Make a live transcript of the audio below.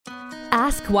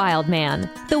Ask Wildman,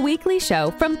 the weekly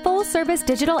show from full-service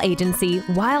digital agency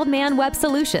Wildman Web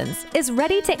Solutions, is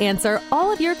ready to answer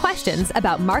all of your questions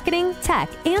about marketing, tech,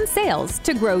 and sales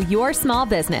to grow your small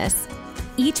business.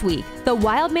 Each week, the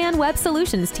Wildman Web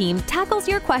Solutions team tackles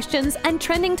your questions and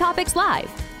trending topics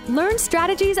live. Learn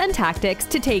strategies and tactics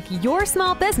to take your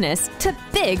small business to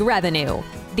big revenue.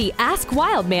 The Ask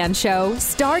Wildman show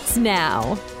starts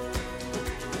now.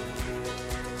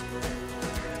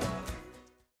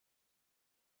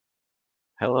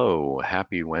 Hello,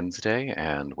 happy Wednesday,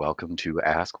 and welcome to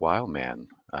Ask Wildman.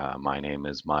 My name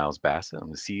is Miles Bassett.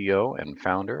 I'm the CEO and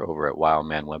founder over at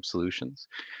Wildman Web Solutions.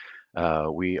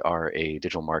 We are a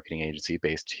digital marketing agency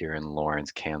based here in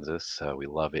Lawrence, Kansas. We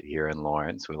love it here in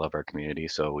Lawrence. We love our community,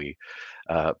 so we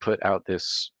put out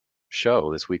this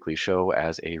weekly show,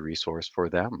 as a resource for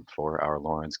them, for our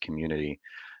Lawrence community.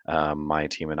 My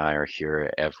team and I are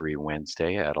here every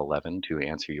Wednesday at 11 to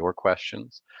answer your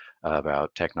questions about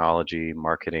technology,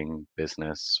 marketing,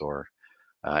 business, or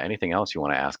anything else you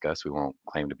want to ask us. We won't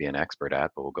claim to be an expert at,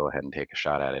 but we'll go ahead and take a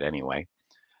shot at it anyway.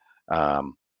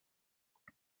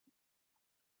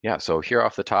 So here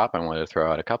off the top, I wanted to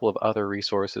throw out a couple of other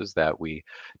resources that we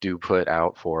do put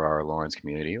out for our Lawrence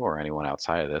community, or anyone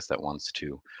outside of this that wants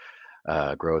to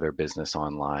grow their business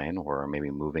online, or maybe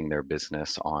moving their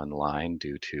business online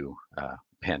due to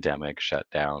pandemic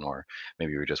shutdown, or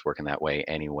maybe you're just working that way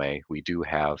anyway. We do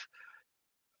have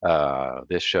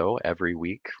this show every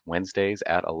week, Wednesdays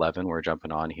at 11. We're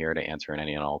jumping on here to answer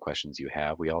any and all questions you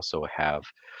have. We also have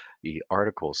the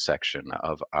articles section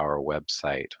of our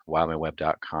website,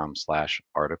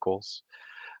 wildmanweb.com/articles.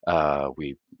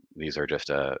 These are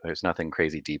just there's nothing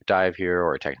crazy deep dive here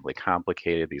or technically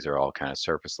complicated. These are all kind of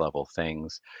surface level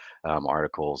things,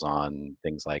 articles on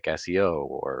things like SEO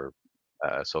or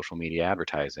social media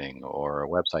advertising or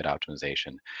website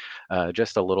optimization.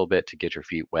 Just a little bit to get your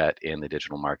feet wet in the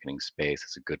digital marketing space.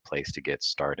 It's a good place to get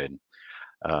started.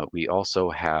 We also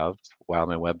have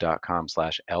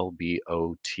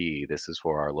wildmanweb.com/LBOT. This is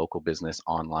for our local business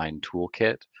online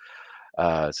toolkit.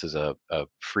 This is a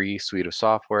free suite of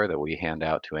software that we hand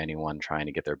out to anyone trying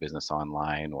to get their business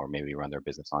online, or maybe run their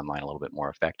business online a little bit more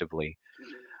effectively.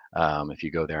 If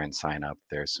you go there and sign up,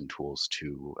 there's some tools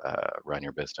to run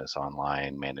your business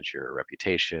online, manage your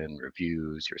reputation,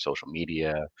 reviews, your social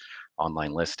media,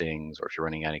 online listings, or if you're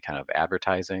running any kind of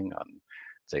advertising on,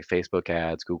 say, Facebook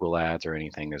ads, Google ads, or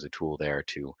anything, there's a tool there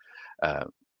to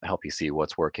help you see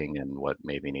what's working and what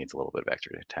maybe needs a little bit of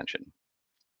extra attention.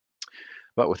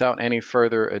 But without any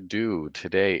further ado,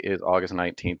 today is August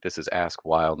 19th. This is Ask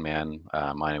Wildman.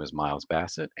 My name is Miles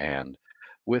Bassett, and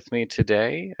with me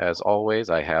today, as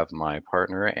always, I have my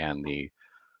partner and the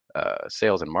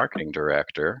sales and marketing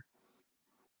director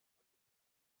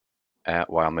at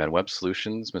Wildman Web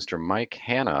Solutions, Mr. Mike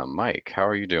Hanna. Mike, how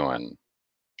are you doing?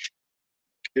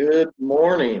 Good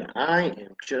morning. I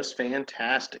am just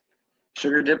fantastic.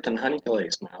 Sugar dipped and honey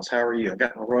glazed, Miles. How are you? I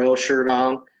got my Royal shirt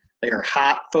on. They are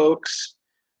hot, folks.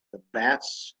 The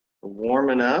bats are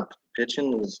warming up.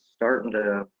 Pitching is starting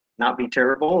to not be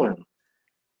terrible, and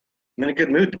I'm in a good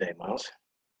mood today, Miles.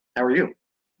 How are you?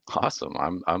 Awesome.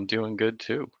 I'm doing good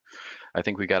too. I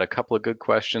think we got a couple of good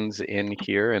questions in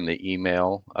here in the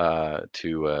email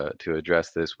to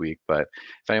address this week. But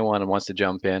if anyone wants to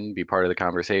jump in, be part of the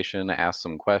conversation, ask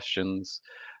some questions,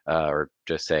 or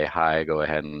just say hi, go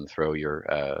ahead and throw your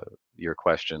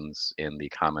questions in the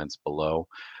comments below.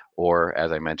 Or,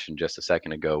 as I mentioned just a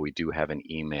second ago, we do have an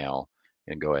email,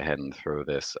 and go ahead and throw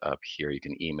this up here. You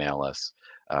can email us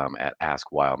at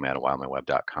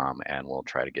askwildman@wildmanweb.com, and we'll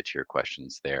try to get to your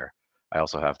questions there. I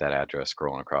also have that address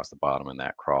scrolling across the bottom in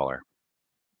that crawler.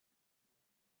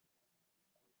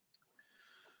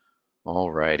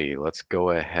 Alrighty, let's go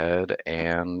ahead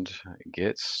and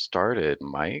get started,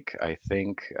 Mike. I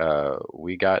think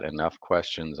we got enough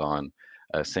questions on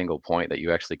a single point that you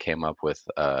actually came up with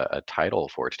a title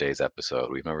for today's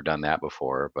episode. We've never done that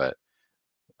before, but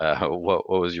what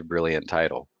was your brilliant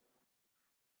title?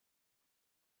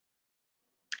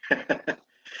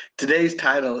 Today's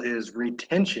title is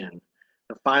Retention,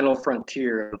 the Final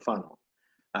Frontier of the Funnel.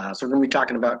 So we're going to be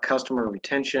talking about customer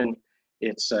retention.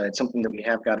 It's something that we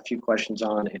have got a few questions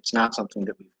on. It's not something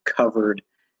that we've covered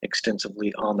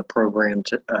extensively on the program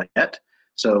yet.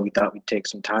 So we thought we'd take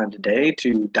some time today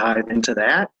to dive into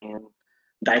that and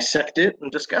dissect it and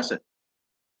discuss it.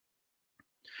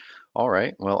 All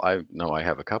right. Well, I know I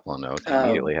have a couple of notes.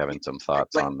 Immediately having some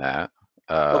thoughts on that.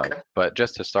 Okay. But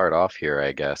just to start off here,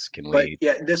 I guess, can But we?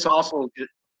 yeah, this also.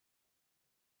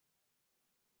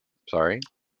 Sorry.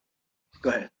 Go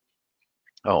ahead.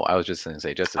 Oh, I was just going to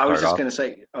say, just to I start was just off. going to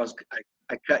say,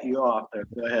 I cut you off there.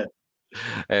 Go ahead.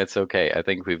 It's okay. I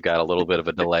think we've got a little bit of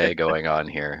a delay going on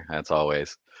here. That's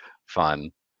always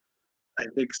fun. I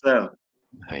think so.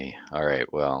 Hey, all right.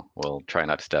 Well, we'll try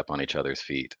not to step on each other's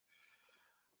feet.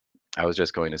 I was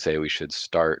just going to say we should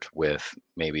start with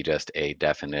maybe just a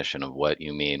definition of what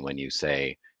you mean when you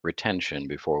say retention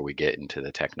before we get into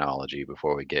the technology,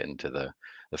 before we get into the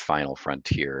final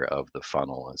frontier of the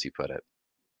funnel, as you put it.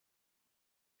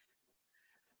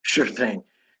 Sure thing.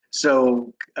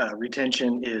 So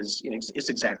retention is, it's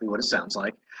exactly what it sounds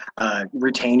like.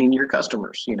 Retaining your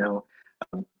customers.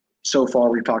 So far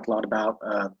we've talked a lot about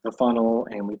the funnel,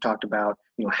 and we've talked about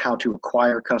how to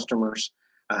acquire customers,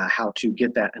 how to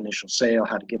get that initial sale,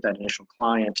 how to get that initial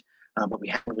client, but we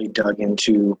haven't really dug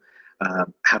into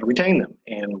how to retain them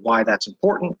and why that's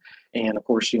important, and of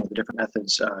course the different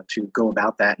methods to go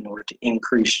about that in order to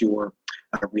increase your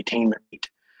retainment rate.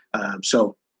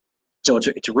 So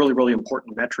it's a really, really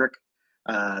important metric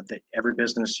that every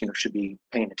business should be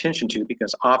paying attention to,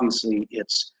 because obviously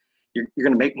you're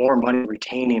going to make more money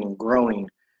retaining and growing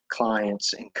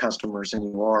clients and customers than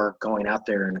you are going out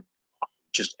there and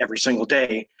just every single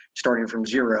day starting from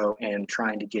zero and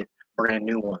trying to get brand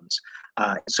new ones.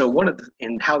 So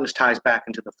and how this ties back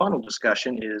into the funnel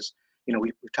discussion is,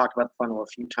 we've talked about the funnel a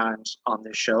few times on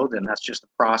this show. Then that's just the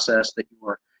process that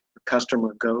your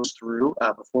customer goes through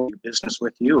before you do business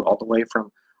with you, all the way from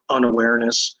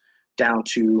unawareness down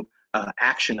to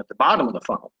action at the bottom of the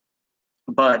funnel.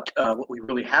 But what we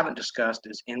really haven't discussed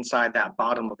is inside that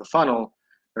bottom of the funnel,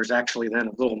 there's actually then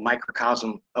a little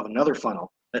microcosm of another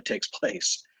funnel that takes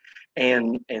place.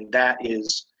 And that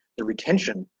is the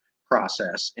retention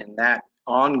process, and that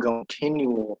ongoing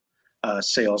continual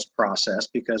sales process,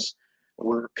 because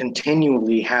we're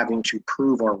continually having to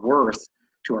prove our worth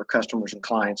to our customers and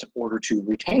clients in order to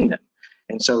retain them.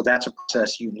 And so that's a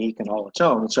process unique in all its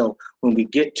own. And so when we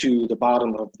get to the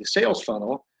bottom of the sales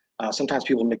funnel, sometimes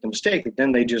people make the mistake that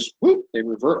then they just they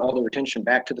revert all the retention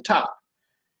back to the top,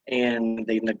 and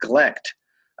they neglect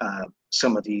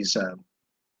some of these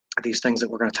things that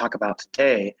we're going to talk about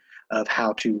today of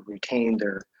how to retain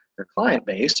their client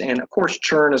base. And of course,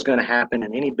 churn is going to happen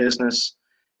in any business.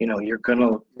 You're going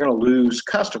to lose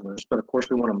customers, but of course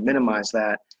we want to minimize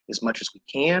that as much as we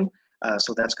can.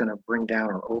 So that's going to bring down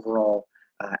our overall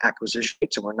acquisition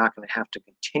rates, and we're not going to have to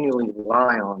continually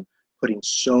rely on putting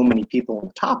so many people on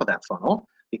the top of that funnel,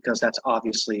 because that's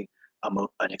obviously an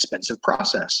expensive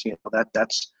process.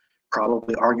 That's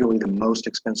probably arguably the most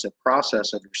expensive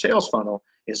process of your sales funnel,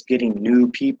 is getting new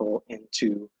people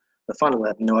into the funnel that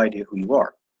have no idea who you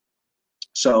are.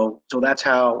 So that's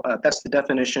the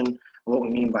definition of what we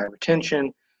mean by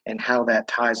retention, and how that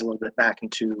ties a little bit back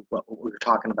into what we were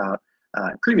talking about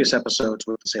in previous episodes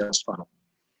with the sales funnel.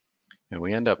 And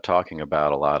we end up talking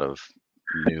about a lot of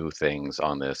new things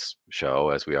on this show,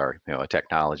 as we are, a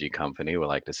technology company. We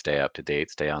like to stay up to date,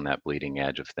 stay on that bleeding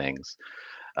edge of things.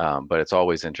 But it's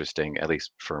always interesting, at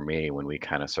least for me, when we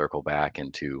kind of circle back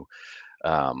into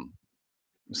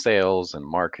sales and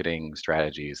marketing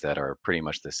strategies that are pretty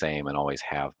much the same and always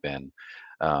have been.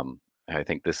 I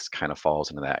think this kind of falls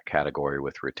into that category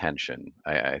with retention.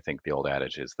 I think the old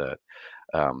adage is that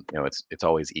it's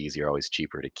always easier, always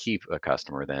cheaper to keep a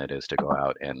customer than it is to go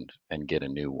out and get a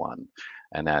new one.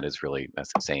 And that's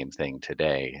the same thing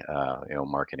today.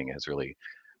 Marketing has really,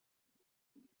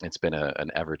 it's been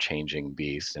an ever-changing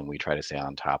beast, and we try to stay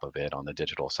on top of it on the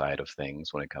digital side of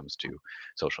things when it comes to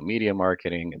social media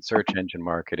marketing and search engine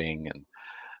marketing,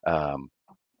 and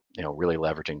really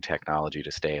leveraging technology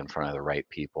to stay in front of the right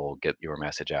people, get your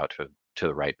message out to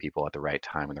the right people at the right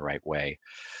time in the right way.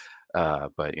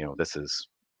 But this is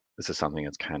something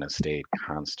that's kind of stayed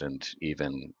constant,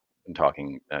 even in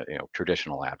talking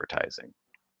traditional advertising.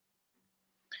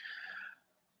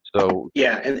 So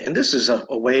yeah, and this is a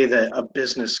way that a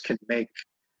business can make.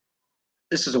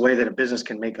 This is a way that a business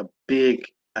can make a big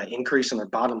increase in their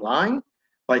bottom line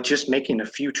by just making a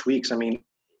few tweaks. I mean,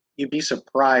 you'd be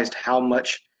surprised how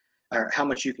much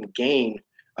you can gain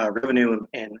revenue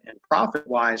and profit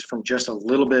wise from just a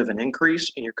little bit of an increase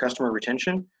in your customer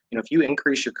retention. If you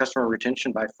increase your customer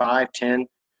retention by 5, 10,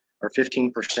 or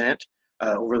 15%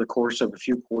 over the course of a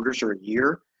few quarters or a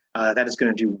year, that is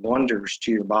going to do wonders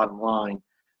to your bottom line.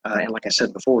 And like I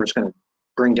said before, it's going to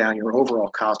bring down your overall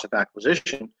cost of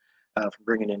acquisition for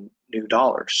bringing in new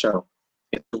dollars. So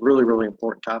it's a really, really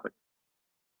important topic.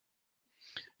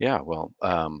 Yeah, well,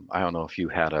 I don't know if you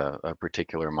had a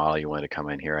particular model you wanted to come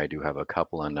in here. I do have a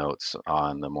couple of notes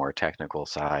on the more technical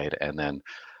side. And then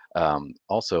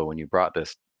also, when you brought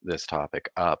this topic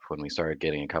up, when we started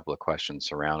getting a couple of questions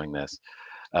surrounding this,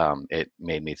 it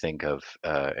made me think of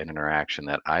an interaction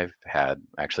that I've had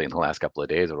actually in the last couple of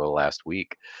days or the last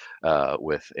week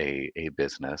with a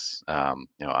business. I'm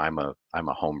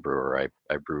a home brewer.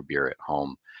 I brew beer at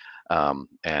home.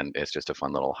 And it's just a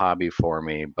fun little hobby for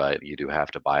me, but you do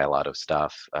have to buy a lot of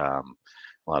stuff, a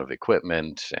lot of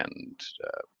equipment and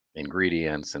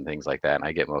ingredients and things like that. And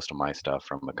I get most of my stuff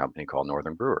from a company called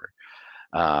Northern Brewer.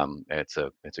 It's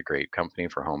a great company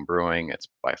for home brewing. It's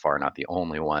by far not the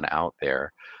only one out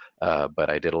there. But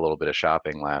I did a little bit of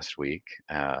shopping last week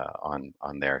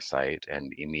on their site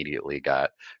and immediately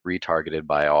got retargeted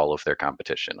by all of their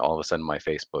competition. All of a sudden, my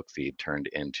Facebook feed turned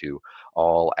into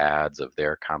all ads of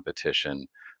their competition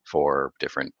for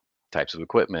different types of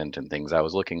equipment and things I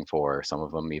was looking for. Some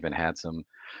of them even had some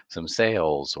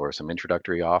sales or some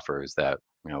introductory offers that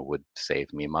would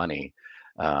save me money.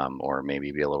 Or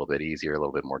maybe be a little bit easier, a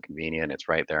little bit more convenient. It's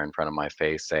right there in front of my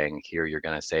face saying, here, you're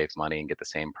going to save money and get the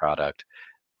same product.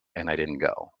 And I didn't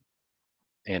go.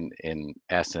 In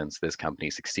essence, this company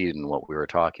succeeded in what we were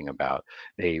talking about.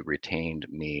 They retained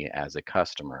me as a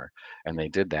customer, and they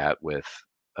did that with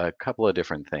a couple of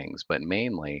different things, but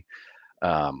mainly,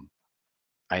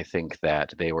 I think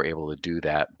that they were able to do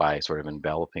that by sort of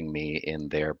enveloping me in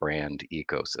their brand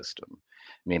ecosystem,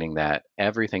 meaning that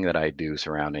everything that I do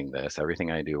surrounding this,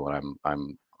 everything I do when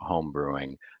I'm home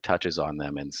brewing touches on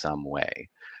them in some way.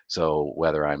 So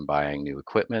whether I'm buying new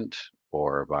equipment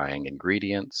or buying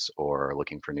ingredients or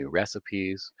looking for new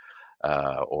recipes,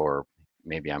 or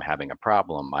maybe I'm having a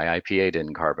problem, my IPA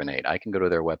didn't carbonate, I can go to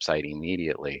their website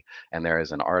immediately and there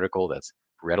is an article that's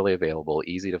readily available,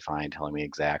 easy to find, telling me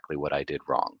exactly what I did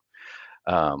wrong.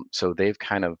 So they've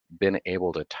kind of been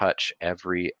able to touch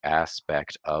every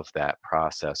aspect of that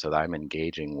process so that I'm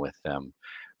engaging with them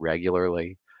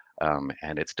regularly.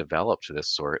 And it's developed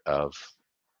this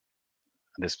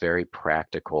very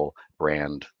practical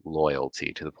brand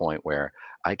loyalty to the point where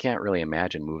I can't really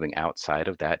imagine moving outside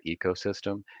of that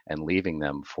ecosystem and leaving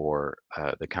them for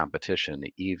the competition,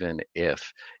 even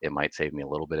if it might save me a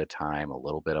little bit of time, a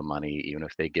little bit of money, even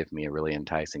if they give me a really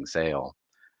enticing sale.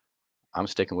 I'm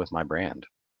sticking with my brand.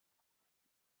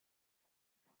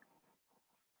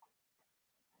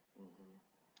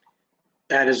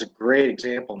 That is a great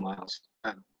example, Miles.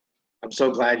 I'm so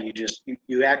glad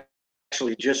you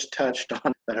actually just touched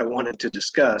on that I wanted to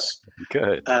discuss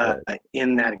Good.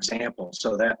 in that example.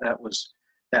 So that was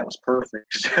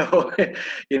perfect. So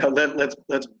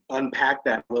let's unpack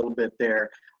that a little bit there.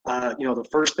 The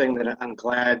first thing that I'm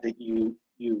glad that you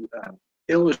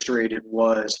illustrated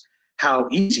was how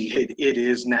easy it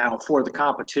is now for the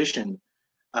competition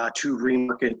to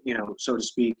remarket, so to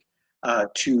speak,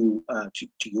 to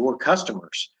your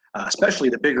customers, especially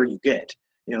the bigger you get.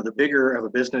 The bigger of a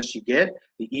business you get,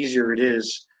 the easier it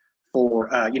is for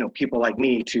people like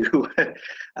me to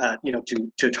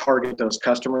to target those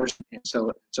customers and so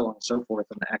on and so forth,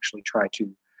 and actually try to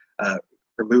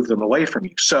remove them away from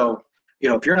you. So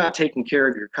if you're not taking care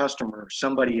of your customer,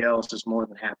 somebody else is more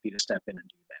than happy to step in and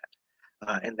do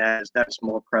that, and that is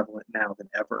more prevalent now than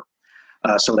ever.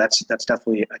 So that's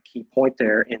definitely a key point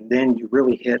there. And then you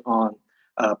really hit on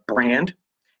brand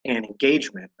and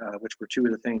engagement, which were two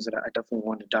of the things that I definitely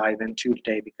wanted to dive into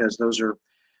today, because those are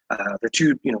they're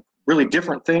two really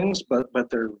different things, but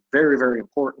they're very, very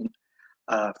important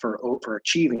for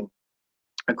achieving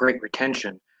a great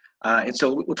retention. And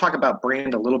so we'll talk about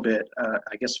brand a little bit,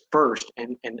 I guess, first.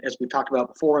 And as we talked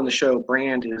about before on the show,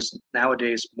 brand is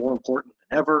nowadays more important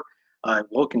than ever.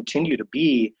 Will continue to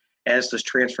be as this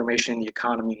transformation in the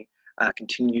economy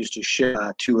continues to shift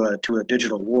to a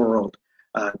digital world.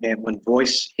 And when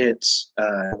voice hits,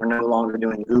 we're no longer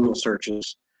doing Google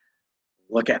searches.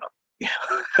 Look out.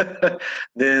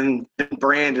 Then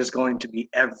brand is going to be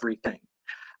everything.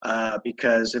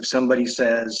 Because if somebody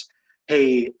says,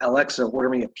 hey, Alexa, order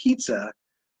me a pizza,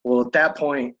 well, at that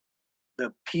point,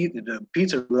 the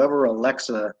pizza, whoever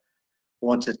Alexa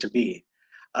wants it to be.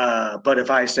 But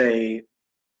if I say,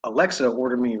 Alexa,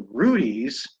 order me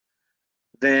Rudy's,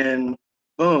 then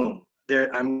boom,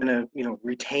 I'm going to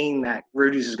retain that.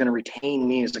 Rudy's is going to retain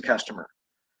me as a customer.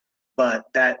 But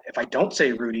that if I don't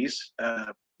say Rudy's,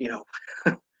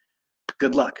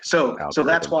 good luck. So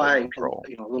that's why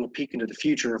a little peek into the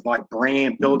future of why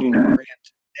building a brand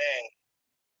today,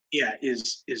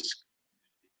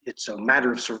 it's a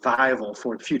matter of survival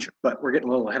for the future. But we're getting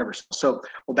a little ahead of ourselves. So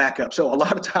we'll back up. So a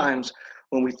lot of times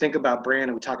when we think about brand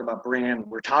and we talk about brand,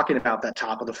 we're talking about that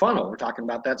top of the funnel. We're talking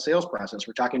about that sales process.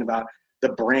 We're talking about the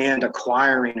brand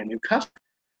acquiring a new customer.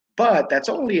 But that's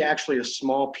only actually a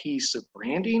small piece of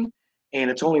branding, and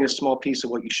it's only a small piece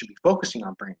of what you should be focusing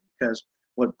on branding. Because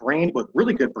what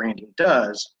really good branding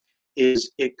does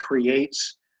is it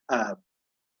creates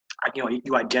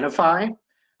you identify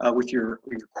with your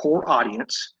core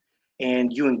audience,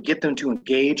 and you get them to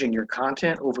engage in your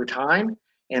content over time,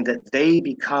 and that they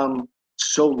become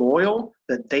so loyal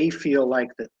that they feel like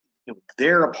that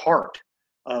they're a part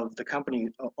of the company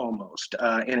almost.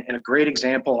 And a great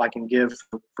example I can give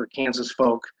for Kansas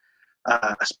folk,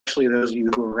 especially those of you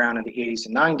who were around in the 80s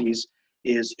and 90s,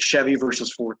 is Chevy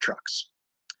versus Ford trucks,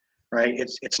 right?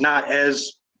 It's not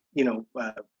as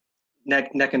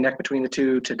neck and neck between the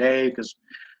two today, because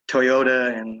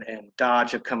Toyota and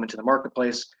Dodge have come into the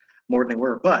marketplace more than they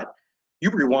were. But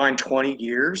you rewind 20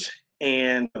 years,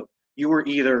 and you were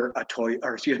either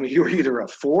a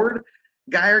Ford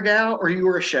guy or gal, or you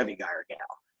were a Chevy guy or gal.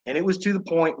 And it was to the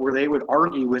point where they would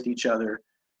argue with each other,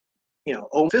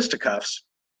 over fisticuffs,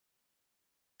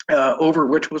 over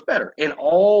which was better. And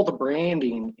all the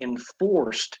branding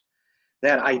enforced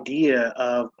that idea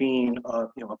of being a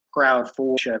proud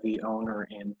Ford Chevy owner,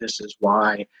 and this is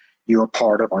why you're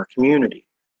part of our community.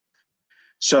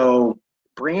 So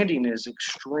branding is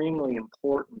extremely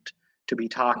important to be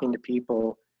talking to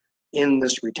people in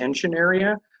this retention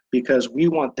area, because we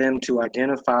want them to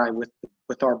identify with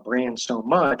our brand so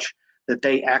much that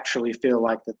they actually feel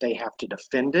like that they have to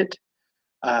defend it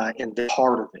and they're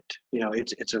part of it.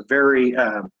 It's a very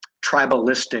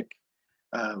tribalistic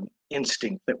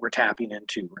instinct that we're tapping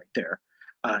into right there.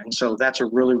 And so that's a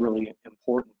really, really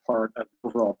important part of the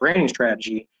overall branding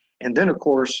strategy. And then, of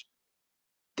course,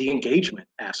 the engagement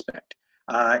aspect.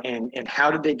 And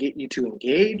how did they get you to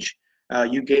engage?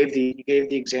 You gave the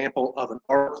example of an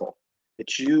article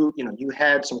that you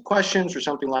had some questions or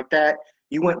something like that.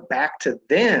 You went back to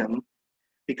them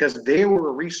because they were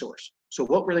a resource. So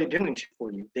what were they doing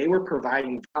for you? They were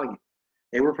providing value.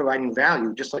 They were providing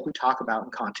value, just like we talk about in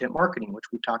content marketing, which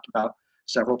we've talked about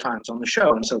several times on the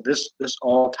show. And so this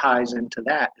all ties into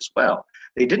that as well.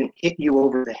 They didn't hit you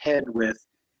over the head with,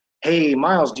 hey,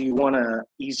 Miles, do you want an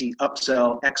easy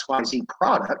upsell XYZ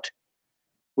product?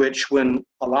 Which, when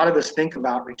a lot of us think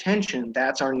about retention,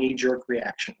 that's our knee-jerk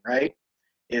reaction, right?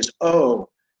 Is, oh,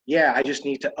 yeah, I just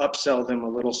need to upsell them a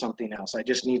little something else. I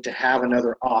just need to have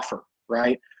another offer,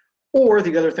 right? Or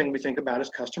the other thing we think about is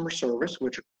customer service,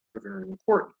 which are very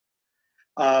important.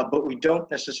 But we don't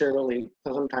necessarily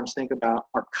sometimes think about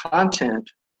our content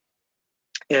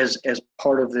as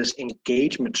part of this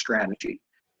engagement strategy.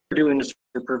 What we're doing is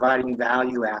we're providing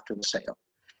value after the sale.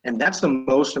 And that's the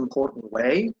most important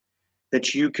way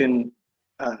that you can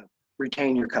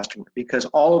retain your customer, because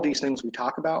all of these things we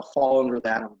talk about fall under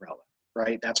that umbrella,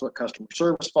 right? That's what customer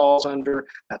service falls under.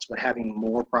 That's what having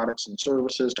more products and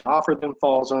services to offer them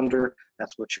falls under.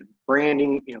 That's what your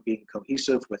branding, being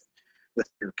cohesive with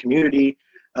your community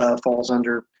falls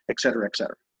under, et cetera, et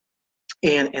cetera.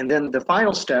 And then the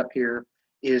final step here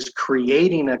is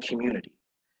creating a community.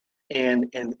 And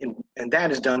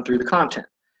that is done through the content.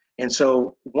 And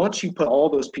so once you put all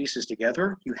those pieces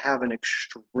together, you have an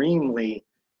extremely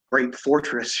great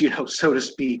fortress, so to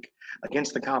speak,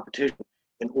 against the competition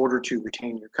in order to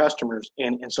retain your customers.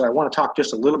 And so I want to talk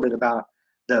just a little bit about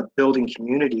the building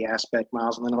community aspect,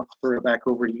 Miles, and then I'll throw it back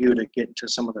over to you to get into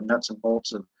some of the nuts and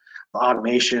bolts of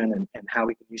automation and how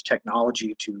we can use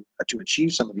technology to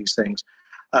achieve some of these things.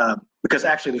 Because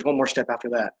actually there's one more step after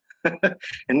that.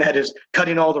 And that is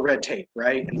cutting all the red tape,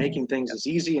 right? And making things as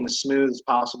easy and as smooth as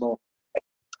possible.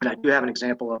 And I do have an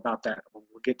example about that we'll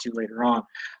get to later on.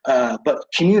 But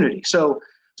community. So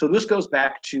this goes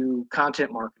back to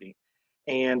content marketing.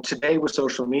 And today with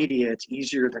social media, it's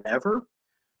easier than ever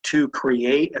to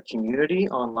create a community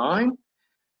online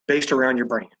based around your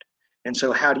brand. And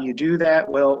so how do you do that?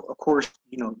 Well, of course,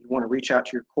 you want to reach out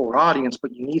to your core audience,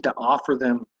 but you need to offer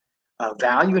them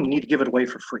value, and you need to give it away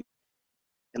for free.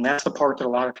 And that's the part that a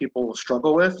lot of people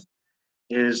struggle with,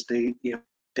 is they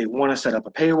want to set up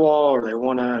a paywall, or they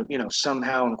want to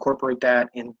somehow incorporate that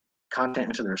in content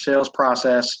into their sales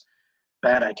process.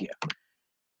 Bad idea.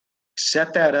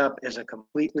 Set that up as a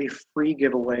completely free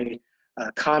giveaway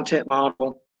content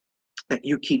model that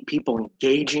you keep people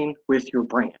engaging with your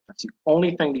brand. That's the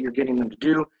only thing that you're getting them to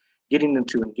do, getting them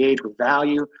to engage with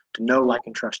value, to know, like,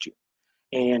 and trust you.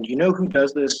 And you know who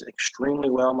does this extremely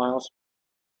well, Miles?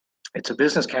 It's a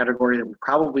business category that we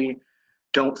probably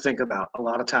don't think about a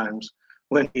lot of times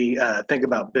when we think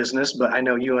about business, but I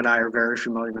know you and I are very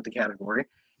familiar with the category,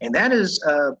 and that is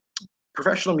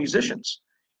professional musicians,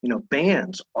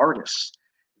 bands, artists.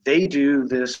 They do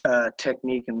this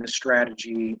technique and this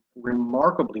strategy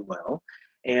remarkably well,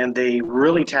 and they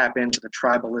really tap into the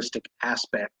tribalistic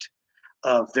aspect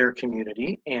of their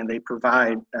community, and they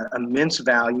provide immense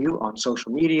value on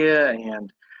social media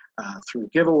and through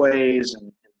giveaways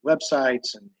and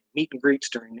websites and meet and greets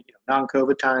during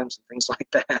non-COVID times and things like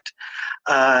that.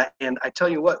 And I tell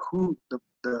you what, who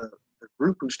the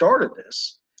group who started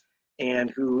this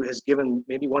and who has given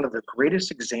maybe one of the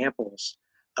greatest examples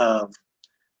of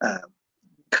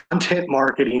content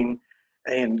marketing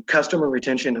and customer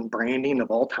retention and branding of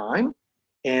all time.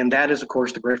 And that is, of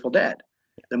course, the Grateful Dead,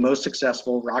 the most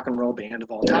successful rock and roll band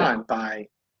of all time by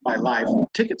live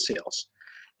ticket sales.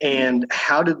 And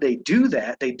how did they do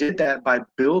that? They did that by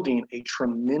building a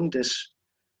tremendous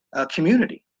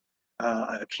community,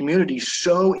 a community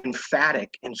so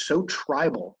emphatic and so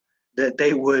tribal that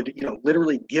they would,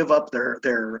 literally give up their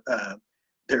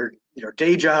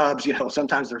day jobs,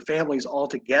 sometimes their families all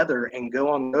together, and go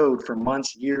on the road for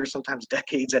months, years, sometimes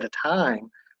decades at a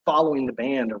time, following the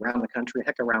band around the country,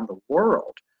 heck, around the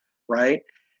world, right?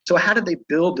 So how did they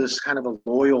build this kind of a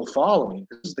loyal following?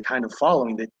 This is the kind of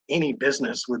following that any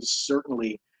business would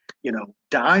certainly,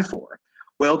 die for.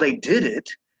 Well, they did it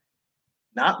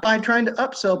not by trying to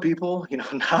upsell people,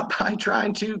 not by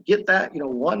trying to get that,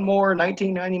 one more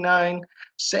 $19.99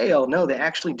 sale. No, they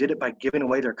actually did it by giving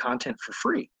away their content for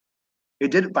free. They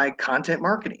did it by content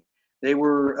marketing. They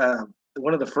were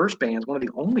one of the first bands, one of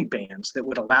the only bands that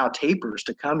would allow tapers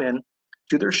to come in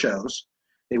to their shows.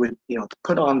 They would,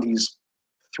 put on these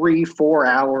 3-4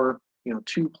 hour,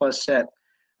 2+ set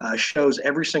shows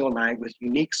every single night with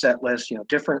unique set lists,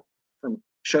 different from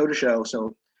show to show.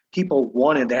 So people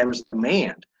wanted, there was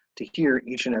demand to hear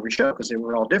each and every show because they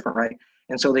were all different, right?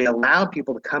 And so they allowed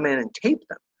people to come in and tape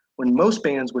them when most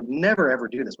bands would never ever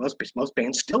do this. Most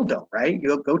bands still don't, right?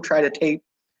 You'll go try to tape,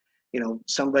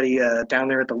 somebody down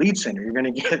there at the Lead Center. You're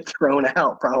going to get thrown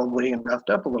out probably and roughed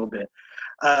up a little bit.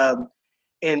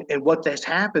 And what has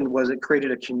happened was it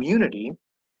created a community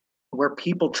where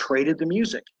people traded the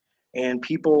music, and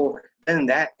people then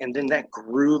that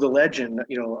grew the legend,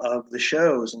 of the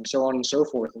shows and so on and so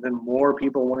forth. And then more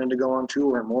people wanted to go on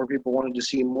tour, and more people wanted to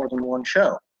see more than one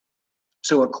show.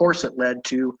 So of course it led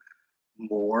to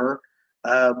more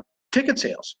ticket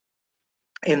sales.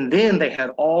 And then they had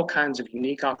all kinds of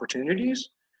unique opportunities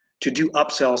to do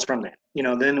upsells from that.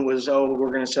 Then it was,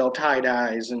 we're going to sell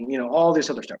tie-dyes and, all this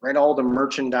other stuff, right? All the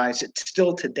merchandise. It's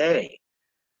still today,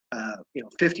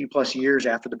 50 plus years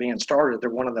after the band started, they're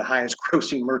one of the highest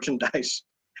grossing merchandise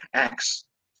acts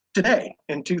today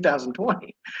in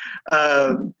 2020.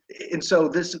 And so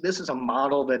this is a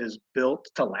model that is built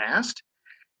to last,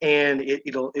 and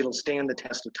it'll stand the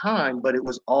test of time, but it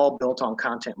was all built on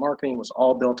content marketing, was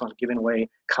all built on giving away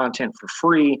content for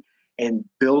free and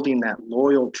building that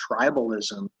loyal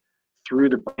tribalism through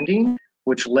the branding,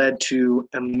 which led to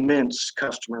immense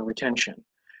customer retention.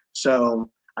 So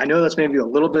I know that's maybe a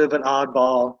little bit of an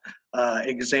oddball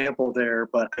example there,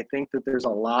 but I think that there's a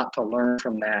lot to learn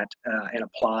from that and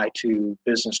apply to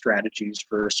business strategies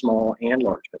for small and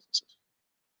large businesses.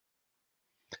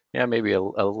 Yeah, maybe a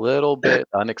little bit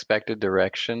unexpected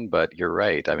direction, but you're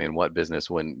right. I mean, what business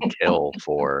wouldn't kill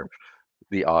for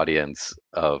the audience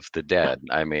of the Dead?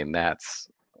 I mean, that's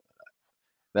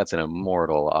an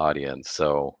immortal audience.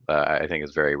 So I think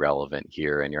it's very relevant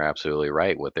here, and you're absolutely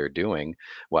right. What they're doing,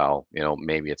 well,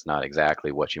 maybe it's not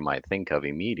exactly what you might think of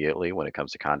immediately when it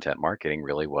comes to content marketing,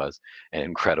 really was an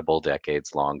incredible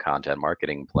decades-long content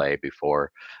marketing play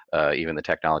before even the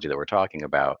technology that we're talking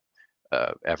about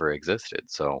ever existed.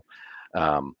 So,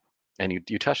 and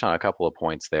you touched on a couple of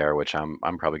points there, which I'm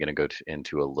probably going to go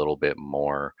into a little bit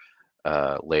more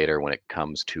later when it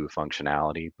comes to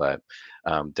functionality, but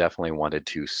definitely wanted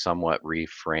to somewhat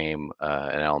reframe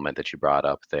an element that you brought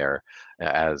up there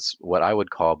as what I would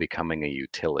call becoming a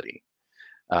utility.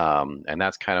 And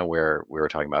that's kind of where we were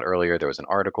talking about earlier. There was an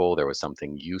article, there was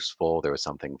something useful, there was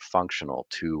something functional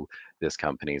to this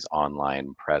company's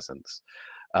online presence.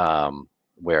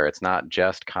 Where it's not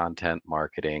just content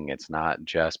marketing, it's not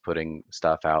just putting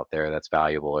stuff out there that's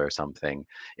valuable or something,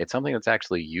 it's something that's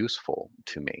actually useful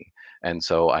to me. And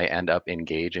so I end up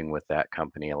engaging with that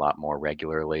company a lot more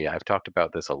regularly. I've talked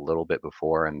about this a little bit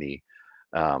before in the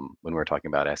when we were talking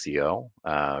about SEO.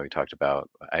 We talked about,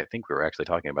 I think we were actually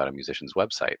talking about a musician's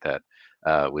website that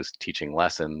was teaching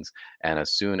lessons, and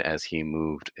as soon as he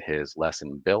moved his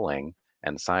lesson billing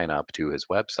and sign up to his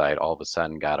website, all of a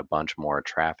sudden got a bunch more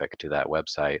traffic to that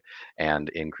website and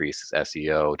increased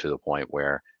SEO to the point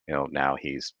where, now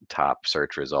he's top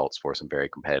search results for some very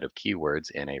competitive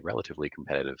keywords in a relatively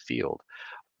competitive field,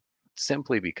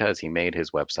 simply because he made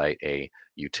his website a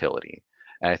utility.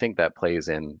 And I think that plays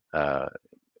into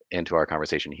our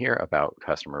conversation here about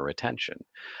customer retention.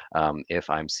 If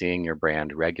I'm seeing your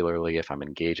brand regularly, if I'm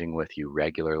engaging with you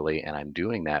regularly, and I'm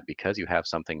doing that because you have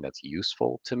something that's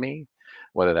useful to me,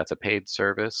 whether that's a paid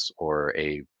service or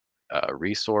a a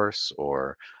resource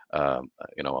or a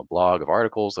blog of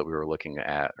articles that we were looking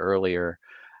at earlier,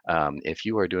 if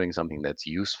you are doing something that's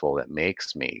useful, that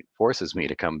forces me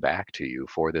to come back to you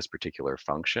for this particular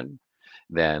function,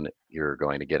 then you're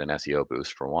going to get an SEO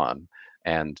boost for one.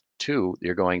 And two,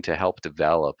 you're going to help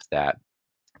develop that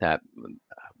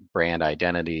brand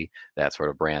identity, that sort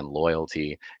of brand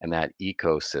loyalty, and that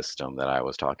ecosystem that I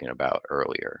was talking about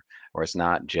earlier, where it's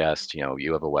not just,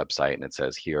 you have a website and it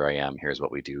says, here I am, here's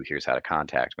what we do, here's how to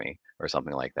contact me, or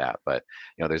something like that. But,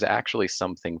 there's actually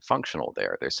something functional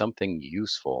there. There's something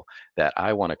useful that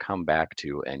I want to come back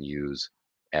to and use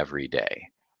every day.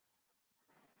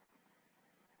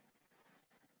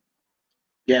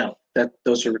 Yeah,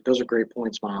 those are great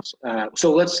points, Miles.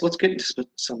 So let's get into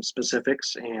some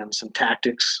specifics and some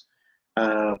tactics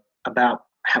about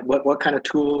what kind of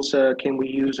tools can we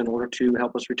use in order to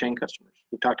help us retain customers.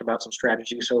 We talked about some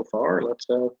strategies so far. Let's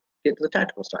get to the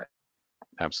tactical side.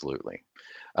 Absolutely.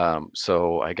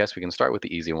 So I guess we can start with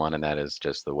the easy one, and that is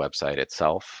just the website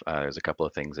itself. There's a couple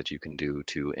of things that you can do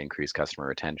to increase customer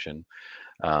retention.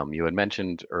 You had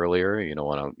mentioned earlier, you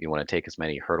want to take as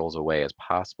many hurdles away as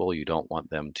possible. You don't want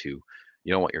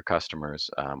your customers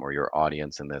or your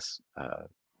audience in this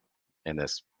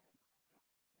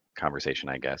conversation,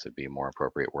 I guess would be a more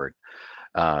appropriate word,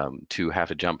 to have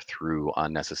to jump through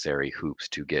unnecessary hoops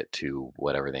to get to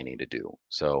whatever they need to do.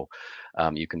 So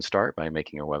you can start by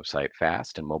making your website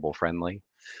fast and mobile friendly.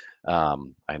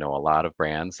 I know a lot of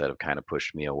brands that have kind of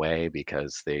pushed me away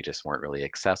because they just weren't really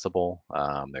accessible.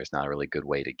 There's not a really good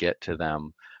way to get to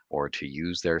them or to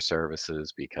use their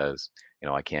services because,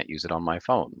 I can't use it on my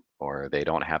phone, or they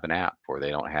don't have an app, or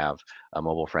they don't have a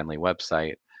mobile friendly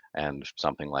website. And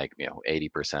something like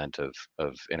 80%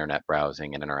 of internet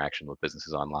browsing and interaction with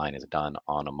businesses online is done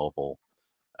on a mobile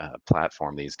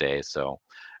platform these days. So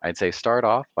I'd say start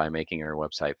off by making your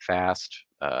website fast,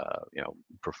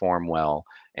 perform well,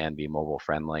 and be mobile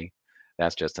friendly.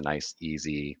 That's just a nice,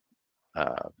 easy,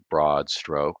 broad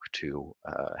stroke to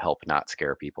help not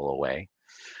scare people away.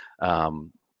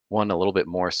 One a little bit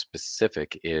more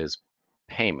specific is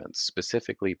payments,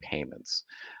 specifically payments,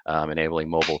 enabling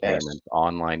mobile payments,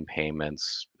 online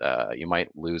payments. You might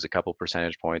lose a couple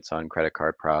percentage points on credit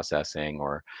card processing,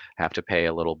 or have to pay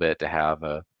a little bit to have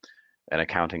an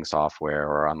accounting software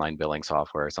or online billing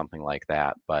software or something like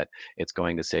that, but it's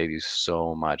going to save you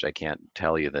so much. I can't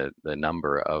tell you the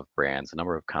number of brands, the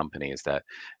number of companies that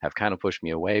have kind of pushed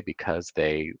me away because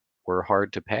they were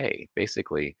hard to pay.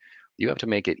 Basically, you have to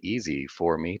make it easy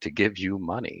for me to give you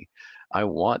money. I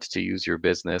want to use your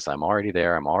business. I'm already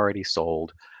there. I'm already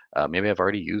sold. Maybe I've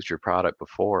already used your product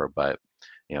before, but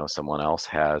someone else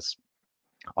has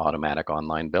automatic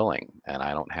online billing and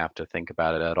I don't have to think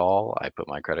about it at all. I put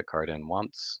my credit card in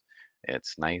once.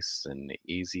 It's nice and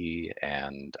easy,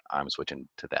 and I'm switching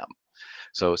to them.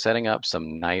 So setting up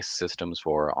some nice systems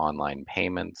for online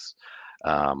payments,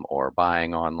 or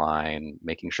buying online,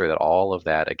 making sure that all of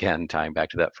that, again, tying back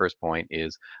to that first point,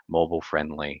 is mobile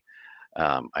friendly,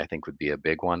 I think would be a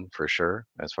big one for sure,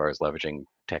 as far as leveraging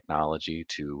technology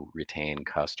to retain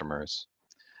customers.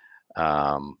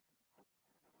 And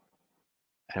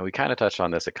we kind of touched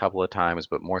on this a couple of times,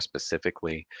 but more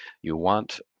specifically, you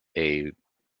want a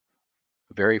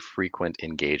very frequent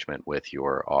engagement with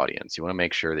your audience. You want to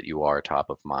make sure that you are top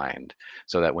of mind,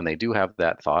 so that when they do have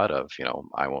that thought of,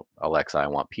 Alexa, I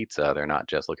want pizza, they're not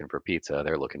just looking for pizza,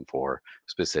 they're looking for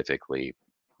specifically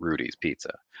Rudy's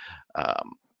Pizza.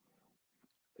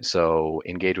 So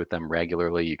engage with them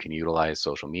regularly. You can utilize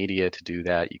social media to do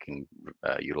that. You can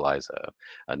utilize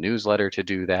a newsletter to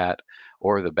do that.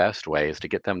 Or the best way is to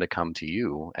get them to come to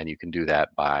you. And you can do that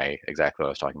by exactly what I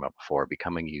was talking about before,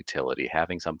 becoming a utility,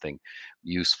 having something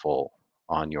useful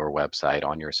on your website,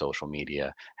 on your social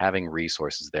media, having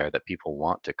resources there that people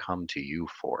want to come to you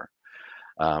for.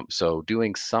 So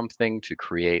doing something to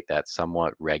create that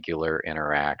somewhat regular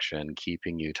interaction,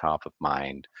 keeping you top of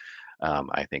mind,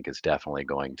 I think is definitely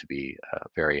going to be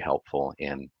very helpful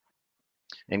in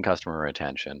customer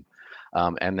retention.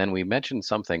 And then we mentioned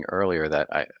something earlier that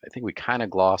I think we kind of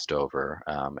glossed over,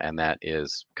 and that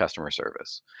is customer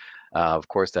service. Of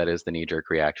course, that is the knee-jerk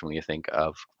reaction when you think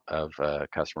of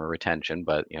customer retention,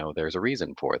 but there's a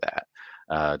reason for that.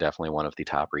 Definitely one of the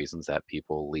top reasons that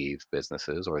people leave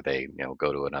businesses or they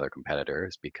go to another competitor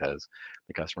is because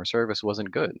the customer service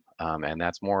wasn't good, and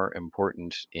that's more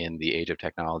important in the age of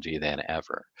technology than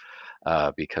ever.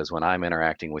 Because when I'm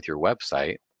interacting with your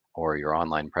website or your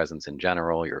online presence in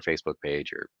general, your Facebook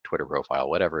page, your Twitter profile,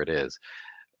 whatever it is,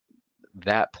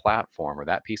 that platform or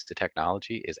that piece of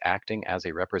technology is acting as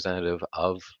a representative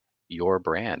of your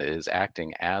brand. It is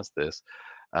acting as this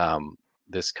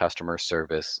this customer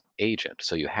service agent.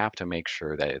 So you have to make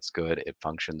sure that it's good, it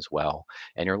functions well,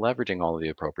 and you're leveraging all of the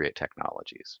appropriate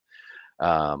technologies.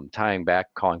 Calling back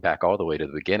all the way to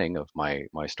the beginning of my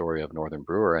story of Northern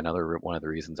Brewer, another one of the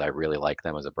reasons I really like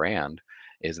them as a brand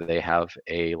is that they have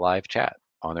a live chat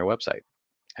on their website,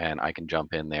 and I can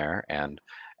jump in there and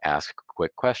ask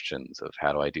quick questions of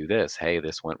how do I do this? Hey,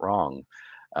 this went wrong.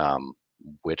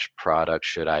 Which product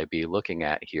should I be looking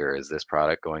at here? Is this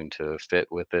product going to fit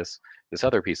with this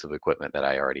other piece of equipment that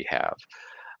I already have?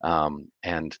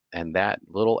 And that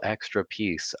little extra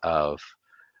piece of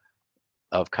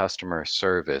customer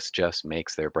service just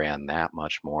makes their brand that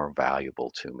much more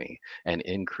valuable to me and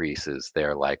increases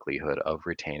their likelihood of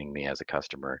retaining me as a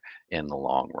customer in the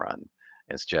long run.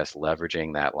 It's just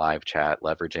leveraging that live chat,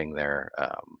 leveraging their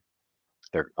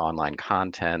online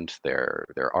content,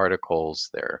 their articles,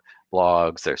 their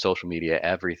blogs, their social media,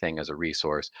 everything as a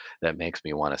resource that makes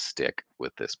me want to stick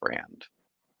with this brand.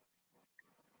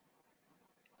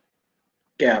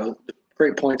 Yeah,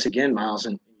 great points again, Miles,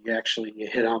 and you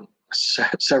hit on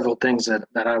several things that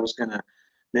I was going to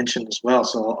mention as well.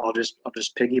 So I'll just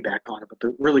piggyback on it. But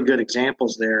the really good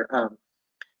examples there.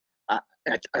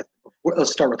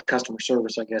 Let's start with the customer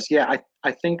service, I guess. Yeah,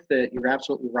 I think that you're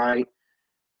absolutely right.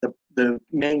 The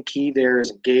main key there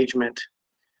is engagement,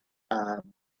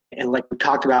 and like we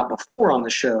talked about before on the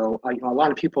show, a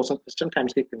lot of people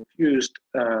sometimes get confused.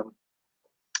 We're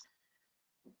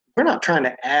not trying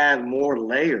to add more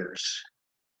layers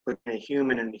between a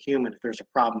human and a human if there's a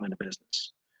problem in a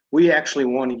business. We actually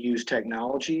want to use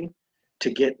technology to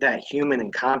get that human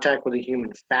in contact with a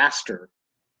human faster,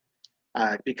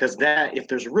 because that, if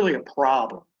there's really a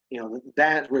problem,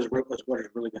 that was what is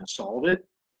really going to solve it.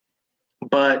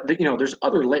 But there's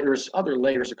other layers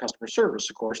of customer service.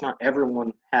 Of course, not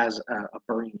everyone has a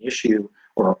burning issue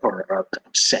or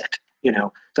upset.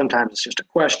 Sometimes it's just a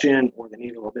question, or they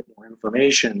need a little bit more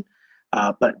information.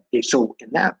 So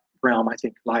in that realm, I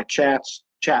think live chats,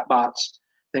 chatbots,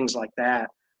 things like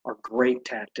that are great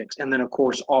tactics. And then, of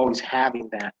course, always having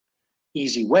that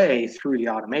easy way through the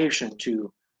automation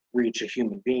to reach a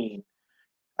human being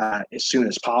as soon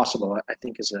as possible, I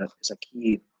think is a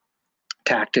key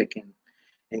tactic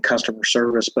in customer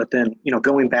service. But then,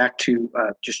 going back to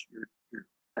just your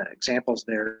examples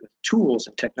there, tools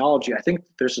and technology, I think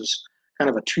this is kind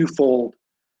of a twofold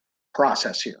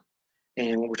process here.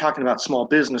 And when we're talking about small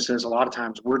businesses, a lot of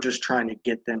times we're just trying to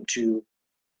get them to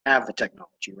have the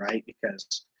technology, right?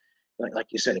 Because like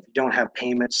you said, if you don't have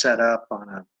payments set up on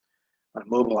a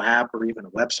mobile app or even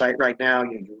a website right now,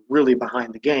 you're really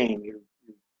behind the game.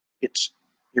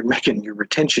 You're making your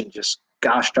retention just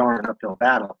gosh darn uphill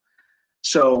battle.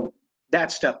 So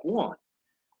that's step one.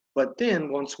 But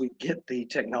then once we get the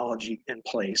technology in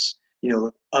place,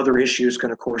 other issues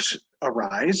can of course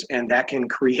arise, and that can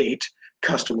create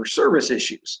customer service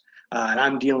issues. And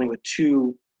I'm dealing with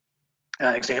two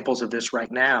examples of this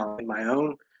right now in my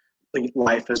own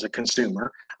life as a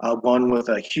consumer. One with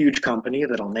a huge company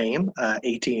that I'll name,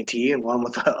 AT&T, and one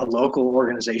with a local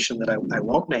organization that I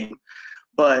won't name.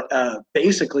 But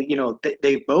basically,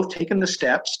 they've both taken the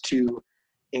steps to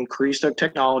increase their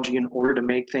technology in order to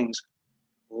make things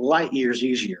light years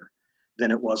easier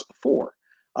than it was before.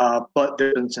 But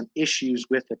there's been some issues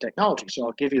with the technology. So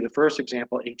I'll give you the first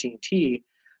example, AT&T,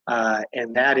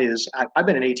 and that is, I've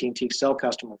been an AT&T cell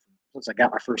customer since I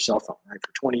got my first cell phone, right,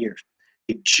 for 20 years.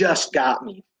 It just got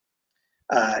me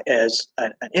as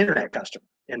an internet customer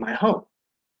in my home.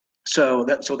 So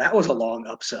that was a long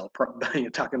upsell. You're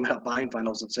talking about buying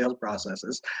funnels and sales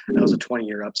processes. That was a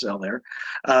 20-year upsell there.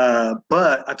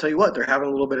 But I'll tell you what, they're having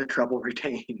a little bit of trouble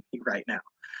retaining me right now.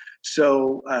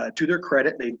 So to their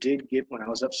credit, they did get, when I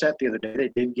was upset the other day, they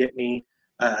did get me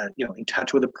in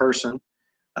touch with a person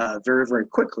very, very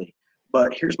quickly.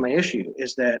 But here's my issue,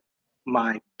 is that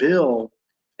my bill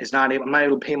I'm not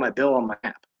able to pay my bill on my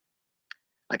app.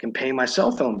 I can pay my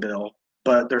cell phone bill,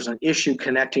 but there's an issue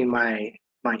connecting my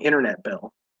internet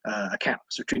bill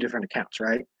accounts. They're two different accounts,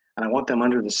 right? And I want them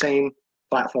under the same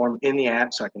platform in the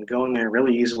app, so I can go in there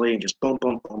really easily and just boom,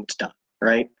 boom, boom, it's done,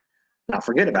 right? And I'll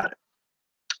forget about it.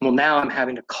 Well, now I'm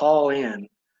having to call in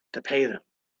to pay them.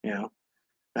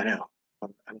 I know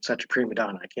I'm such a prima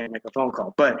donna. I can't make a phone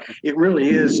call, but it really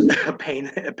is a pain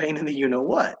in the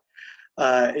what.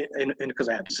 And because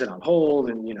I have to sit on hold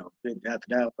and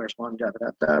press one,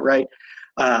 right?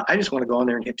 I just want to go in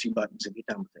there and hit two buttons and be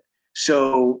done with it.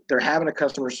 So they're having a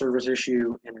customer service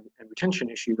issue and retention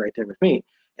issue right there with me.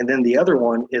 And then the other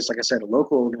one is, like I said, a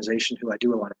local organization who I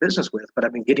do a lot of business with, but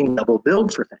I've been getting double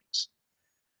billed for things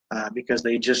because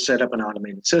they just set up an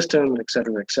automated system, et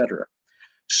cetera, et cetera.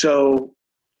 So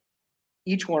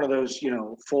each one of those,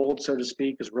 folds, so to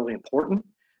speak, is really important.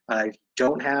 If you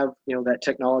don't have, that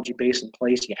technology base in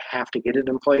place, you have to get it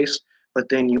in place. But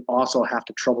then you also have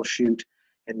to troubleshoot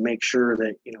and make sure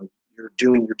that, you're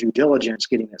doing your due diligence,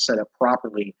 getting it set up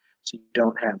properly, so you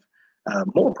don't have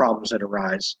more problems that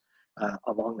arise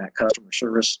along that customer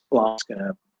service line. It's going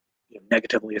to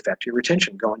negatively affect your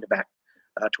retention, going back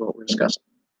to what we're discussing.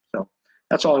 So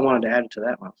that's all I wanted to add to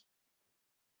that, Miles.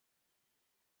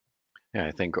 Yeah,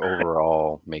 I think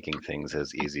overall making things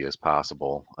as easy as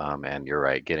possible, and you're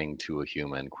right, getting to a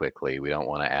human quickly. We don't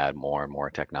want to add more and more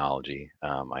technology.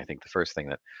 I think the first thing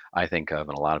that I think of,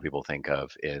 and a lot of people think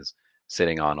of, is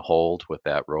sitting on hold with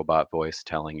that robot voice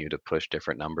telling you to push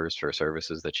different numbers for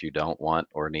services that you don't want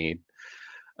or need.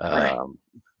 Right.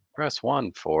 Press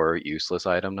 1 for useless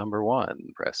item number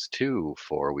 1. Press 2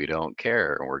 for we don't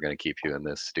care. And we're going to keep you in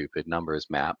this stupid numbers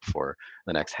map for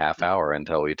the next half hour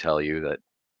until we tell you that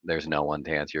there's no one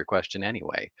to answer your question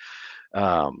anyway.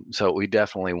 So we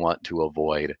definitely want to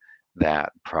avoid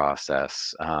that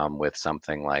process with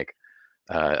something like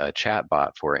a chat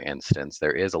bot, for instance.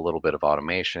 There is a little bit of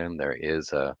automation. There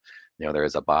is a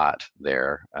bot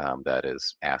there that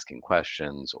is asking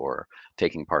questions or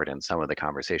taking part in some of the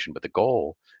conversation, but the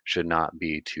goal should not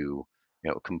be to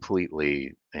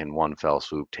completely in one fell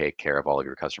swoop take care of all of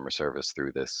your customer service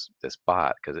through this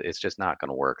bot, because it's just not going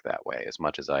to work that way. As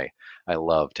much as I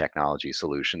love technology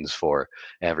solutions for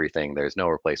everything, there's no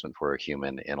replacement for a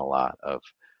human in a lot of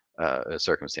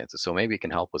circumstances. So maybe it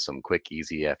can help with some quick,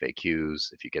 easy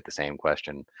FAQs. If you get the same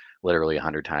question literally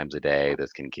 100 times a day,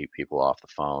 this can keep people off the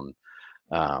phone.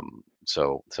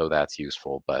 So that's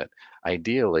useful. But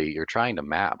ideally, you're trying to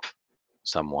map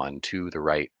someone to the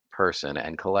right person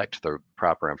and collect the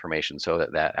proper information so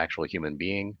that that actual human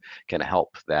being can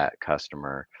help that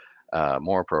customer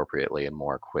more appropriately and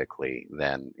more quickly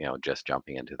than just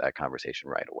jumping into that conversation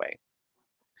right away.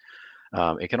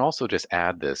 It can also just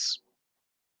add this,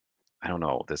 I don't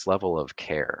know, this level of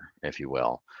care, if you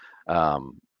will.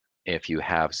 If you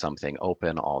have something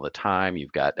open all the time,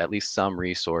 you've got at least some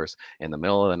resource in the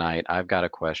middle of the night, I've got a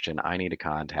question, I need to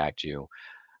contact you.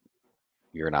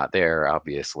 You're not there,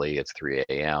 obviously, it's 3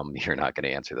 a.m., you're not going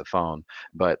to answer the phone,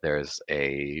 but there's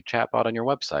a chatbot on your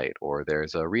website, or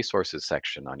there's a resources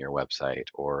section on your website,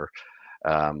 or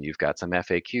you've got some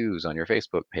FAQs on your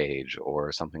Facebook page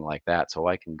or something like that. So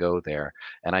I can go there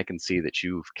and I can see that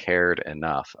you've cared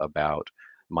enough about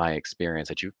my experience,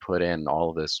 that you've put in all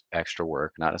of this extra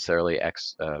work, not necessarily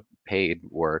paid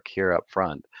work here up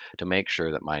front, to make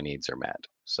sure that my needs are met.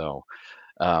 So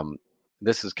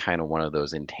this is kind of one of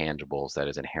those intangibles that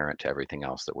is inherent to everything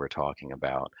else that we're talking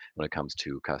about when it comes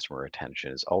to customer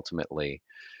retention. Is ultimately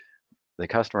the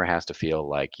customer has to feel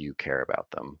like you care about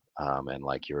them and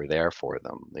like you're there for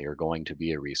them. You're going to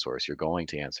be a resource. You're going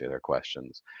to answer their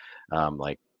questions.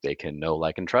 Like they can know,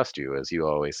 like, and trust you, as you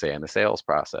always say in the sales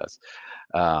process.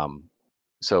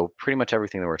 So pretty much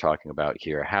everything that we're talking about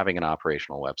here, having an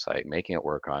operational website, making it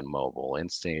work on mobile,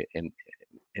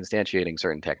 instantiating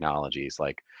certain technologies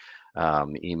like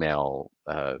email,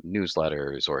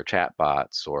 newsletters, or chat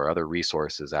bots, or other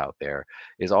resources out there,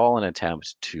 is all an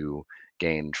attempt to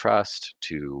gain trust,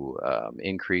 to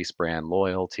increase brand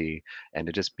loyalty, and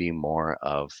to just be more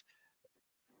of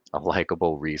a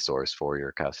likable resource for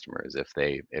your customers. If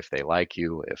they like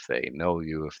you, if they know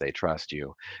you, if they trust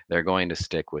you, they're going to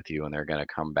stick with you and they're going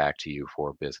to come back to you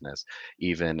for business,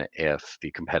 even if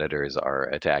the competitors are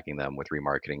attacking them with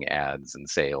remarketing ads and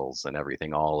sales and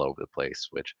everything all over the place,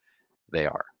 which they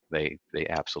are. They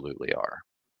absolutely are.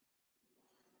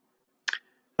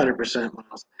 100%,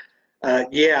 Miles.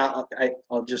 Yeah,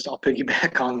 I'll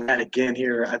piggyback on that again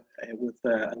here with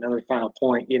another final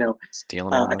point.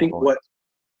 Stealing all I think points. what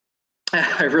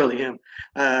I really am.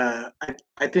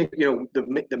 I think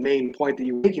the main point that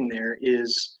you're making there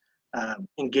is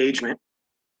engagement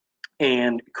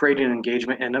and creating an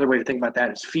engagement. And another way to think about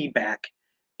that is feedback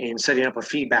and setting up a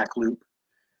feedback loop.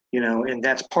 And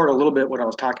that's part a little bit what I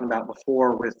was talking about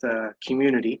before with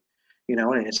community.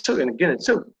 And it's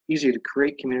so easy to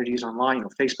create communities online.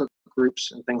 Facebook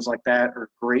groups and things like that are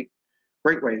great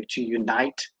way to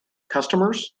unite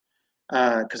customers,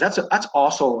 because that's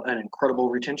also an incredible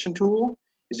retention tool.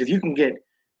 Is if you can get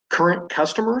current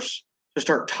customers to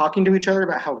start talking to each other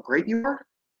about how great you are,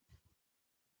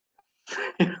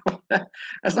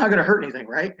 that's not going to hurt anything,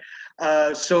 right?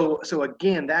 So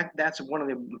again, that's one of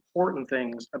the important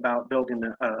things about building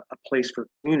a place for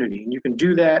community, and you can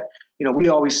do that. We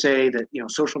always say that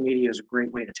social media is a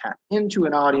great way to tap into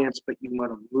an audience, but you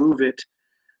want to move it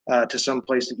to some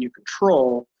place that you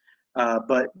control.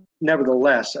 But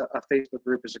nevertheless, a Facebook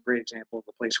group is a great example of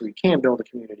a place where you can build a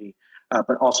community,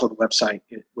 but also the website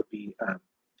it would be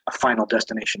a final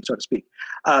destination, so to speak.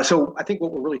 So I think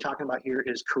what we're really talking about here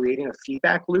is creating a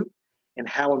feedback loop and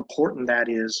how important that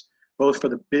is both for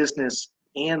the business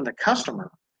and the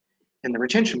customer in the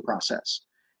retention process.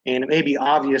 And it may be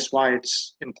obvious why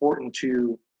it's important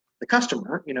to the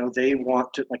customer. You know, they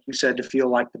want to, like you said, to feel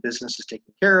like the business is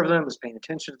taking care of them, is paying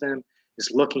attention to them,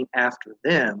 is looking after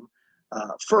them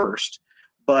first.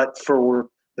 But for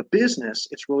the business,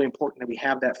 it's really important that we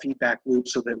have that feedback loop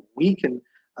so that we can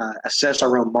assess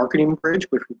our own marketing bridge,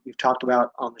 which we've talked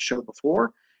about on the show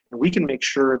before, and we can make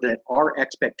sure that our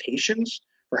expectations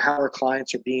for how our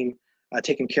clients are being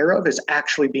taken care of is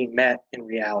actually being met in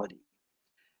reality.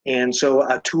 And so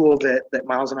a tool that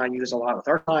Miles and I use a lot with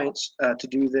our clients to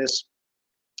do this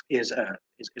is a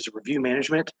review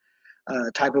management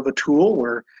type of a tool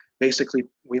where basically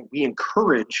we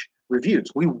encourage reviews.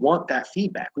 We want that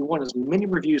feedback. We want as many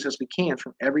reviews as we can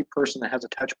from every person that has a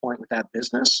touch point with that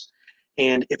business.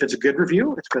 And if it's a good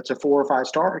review, if it's a 4 or 5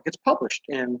 star, it gets published,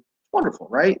 and it's wonderful,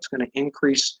 right? It's going to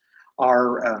increase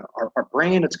our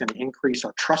brand. It's going to increase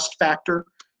our trust factor,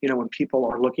 you know, when people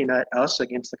are looking at us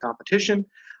against the competition.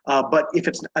 But if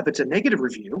it's a negative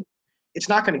review, it's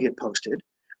not going to get posted,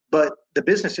 but the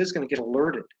business is going to get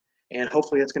alerted. And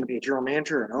hopefully it's going to be a general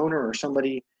manager, an owner, or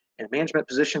somebody in a management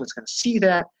position that's going to see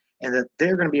that, and that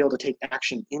they're going to be able to take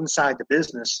action inside the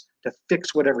business to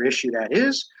fix whatever issue that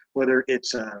is, whether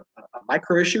it's a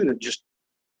micro issue that just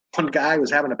one guy was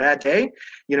having a bad day,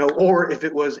 you know, or if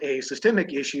it was a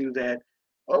systemic issue that,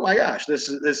 oh my gosh, this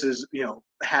is you know,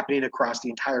 happening across the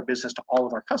entire business to all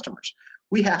of our customers.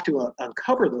 We have to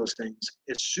uncover those things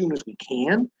as soon as we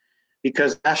can,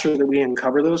 because the faster that we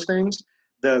uncover those things,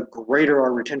 the greater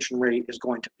our retention rate is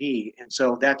going to be. And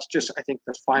so that's just, I think,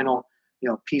 the final, you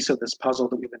know, piece of this puzzle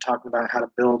that we've been talking about, how to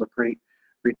build a great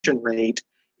retention rate,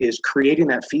 is creating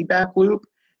that feedback loop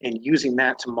and using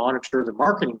that to monitor the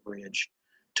marketing bridge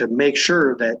to make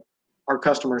sure that our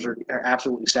customers are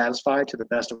absolutely satisfied to the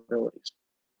best of abilities.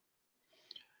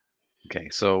 Okay,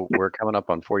 so we're coming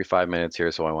up on 45 minutes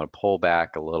here, so I want to pull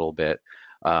back a little bit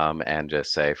and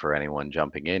just say, for anyone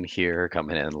jumping in here,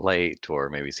 coming in late, or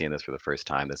maybe seeing this for the first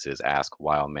time, this is Ask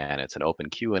Wildman. It's an open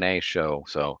Q&A show,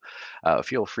 so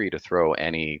feel free to throw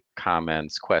any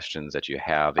comments, questions that you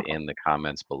have in the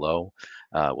comments below.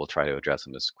 We'll try to address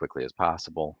them as quickly as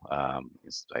possible. I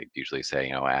usually say,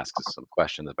 you know, ask us some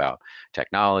questions about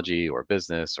technology or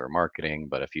business or marketing,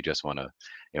 but if you just want to,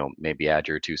 you know, maybe add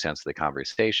your 2 cents to the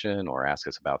conversation or ask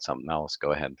us about something else,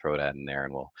 go ahead and throw that in there,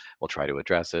 and we'll try to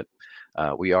address it.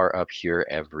 We are up here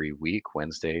every week,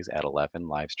 Wednesdays at 11,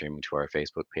 live streaming to our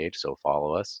Facebook page, so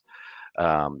follow us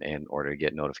in order to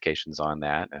get notifications on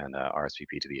that, and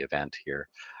RSVP to the event here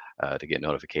to get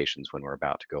notifications when we're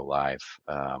about to go live,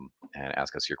 and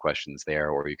ask us your questions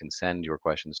there, or you can send your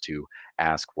questions to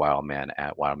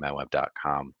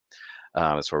askwildman@wildmanweb.com.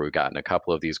 That's where we've gotten a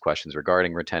couple of these questions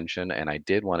regarding retention, and I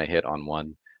did want to hit on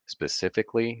one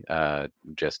specifically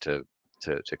just to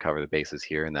cover the bases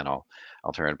here, and then I'll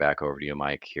turn it back over to you,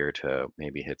 Mike, here to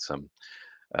maybe hit some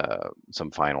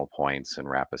final points and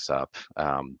wrap us up.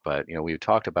 But you know, we've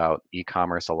talked about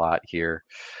e-commerce a lot here.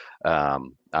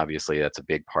 Obviously, that's a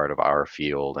big part of our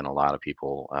field, and a lot of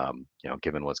people, you know,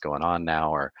 given what's going on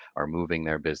now, are moving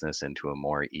their business into a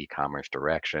more e-commerce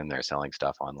direction. They're selling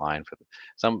stuff online for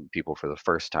some people for the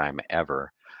first time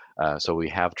ever. So we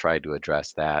have tried to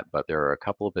address that, but there are a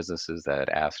couple of businesses that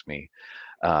asked me,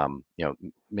 you know,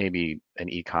 maybe an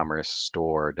e-commerce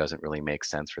store doesn't really make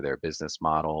sense for their business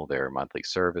model, their monthly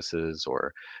services,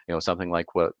 or, you know, something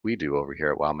like what we do over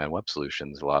here at Wildman Web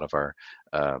Solutions. A lot of our,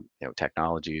 you know,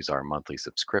 technologies are monthly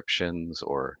subscriptions,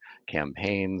 or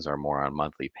campaigns are more on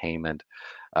monthly payment.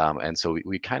 And so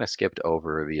we kind of skipped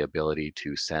over the ability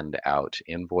to send out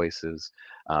invoices,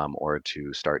 or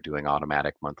to start doing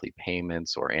automatic monthly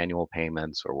payments or annual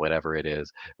payments or whatever it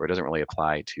is, or it doesn't really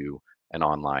apply to an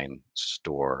online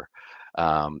store.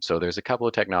 So there's a couple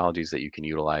of technologies that you can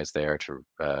utilize there to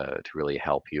really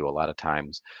help you. A lot of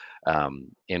times,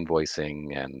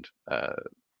 invoicing and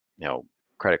you know,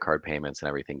 credit card payments and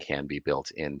everything can be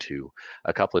built into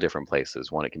a couple of different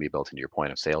places. One, it can be built into your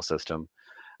point of sale system.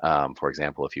 For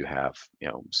example, if you have, you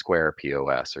know, Square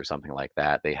POS or something like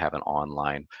that, they have an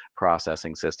online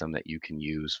processing system that you can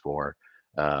use for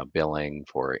billing,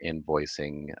 for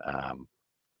invoicing.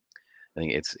 I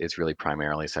think it's really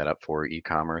primarily set up for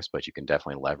e-commerce, but you can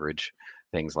definitely leverage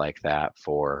things like that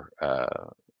for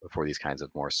these kinds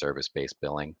of more service-based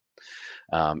billing.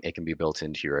 It can be built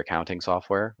into your accounting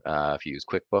software if you use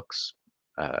QuickBooks.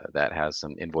 That has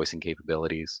some invoicing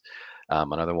capabilities.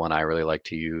 Another one I really like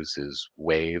to use is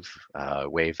Wave,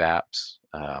 Wave Apps.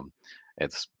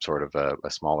 It's sort of a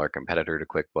smaller competitor to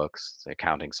QuickBooks, it's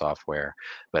accounting software,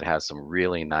 but has some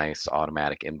really nice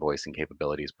automatic invoicing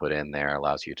capabilities put in there,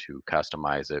 allows you to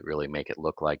customize it, really make it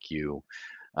look like you,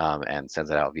 and sends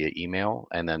it out via email.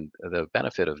 And then the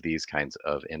benefit of these kinds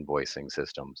of invoicing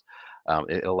systems,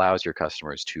 it allows your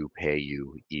customers to pay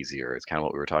you easier. It's kind of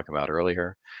what we were talking about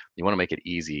earlier. You want to make it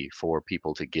easy for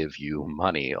people to give you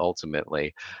money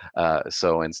ultimately.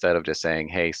 So instead of just saying,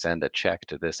 hey, send a check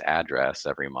to this address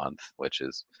every month, which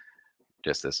is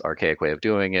just this archaic way of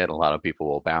doing it. A lot of people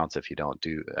will bounce if you don't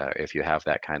do, if you have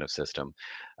that kind of system.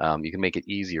 You can make it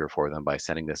easier for them by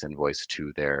sending this invoice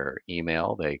to their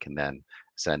email. They can then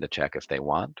send a check if they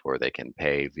want, or they can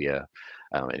pay via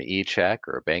an e-check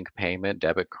or a bank payment,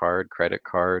 debit card, credit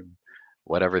card,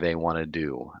 whatever they want to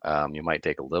do. You might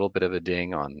take a little bit of a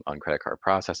ding on credit card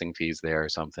processing fees there or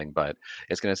something, but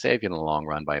it's going to save you in the long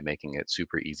run by making it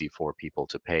super easy for people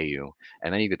to pay you.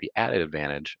 And then you get the added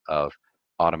advantage of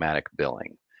automatic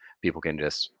billing. People can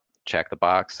just check the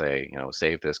box, say,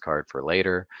 save this card for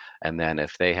later. And then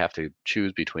if they have to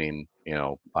choose between,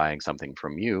 buying something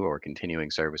from you or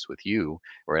continuing service with you,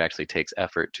 where it actually takes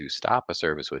effort to stop a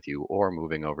service with you or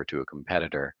moving over to a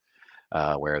competitor,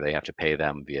 where they have to pay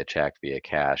them via check, via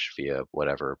cash, via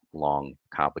whatever long,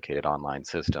 complicated online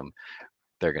system,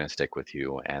 they're going to stick with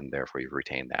you, and therefore you've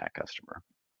retained that customer.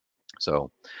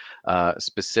 So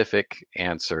specific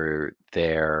answer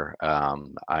there,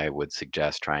 I would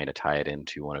suggest trying to tie it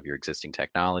into one of your existing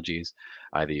technologies.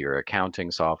 Either your accounting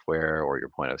software or your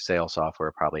point of sale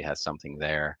software probably has something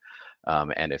there.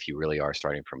 And if you really are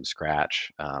starting from scratch,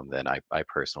 then I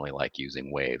personally like using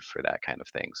Wave for that kind of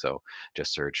thing. So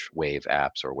just search Wave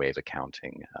Apps or Wave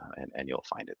Accounting, and you'll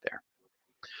find it there.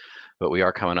 But we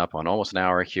are coming up on almost an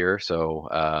hour here. So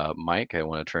Mike, I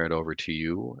want to turn it over to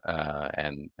you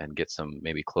and get some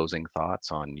maybe closing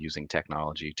thoughts on using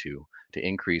technology to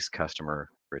increase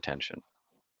customer retention.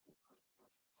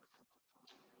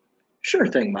 Sure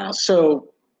thing, Miles.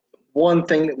 So one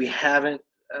thing that we haven't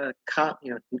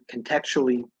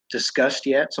contextually discussed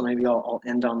yet, so maybe I'll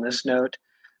end on this note,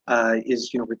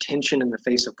 is retention in the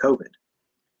face of COVID.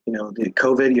 The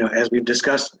COVID, as we've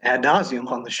discussed ad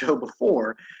nauseum on the show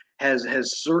before, has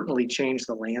certainly changed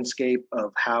the landscape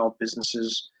of how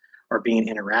businesses are being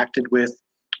interacted with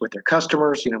their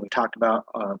customers. We talked about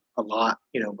a lot,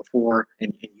 before,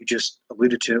 and you just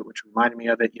alluded to it, which reminded me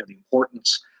of it. The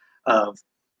importance of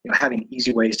having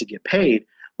easy ways to get paid,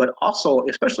 but also,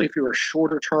 especially if you're a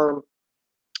shorter term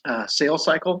sales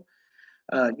cycle,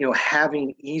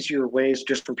 having easier ways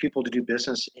just for people to do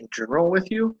business in general with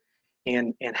you,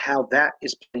 and how that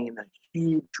is playing a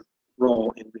huge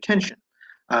role in retention.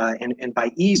 And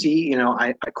by easy,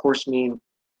 I of course mean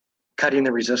cutting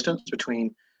the resistance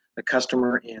between the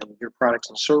customer and your products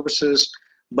and services,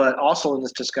 but also in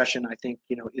this discussion, I think,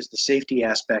 is the safety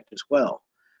aspect as well.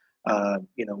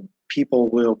 People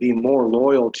will be more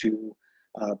loyal to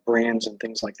brands and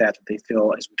things like that they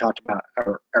feel, as we talked about,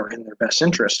 are in their best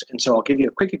interest. And so I'll give you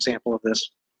a quick example of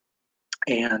this.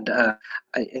 And I'm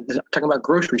talking about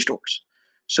grocery stores.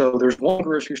 So there's one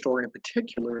grocery store in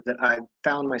particular that I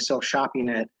found myself shopping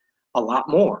at a lot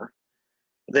more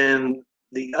than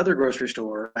the other grocery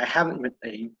store I haven't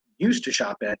been used to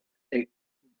shop at a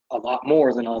lot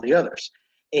more than all the others.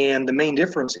 And the main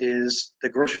difference is the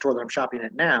grocery store that I'm shopping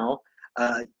at now,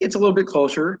 it's a little bit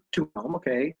closer to home,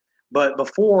 okay? But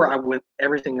before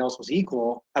everything else was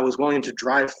equal, I was willing to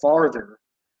drive farther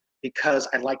because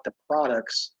I liked the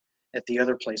products at the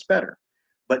other place better.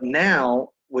 But now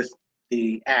with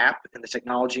the app and the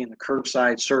technology and the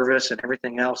curbside service and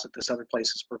everything else that this other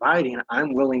place is providing,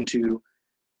 I'm willing to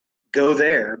go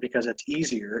there because it's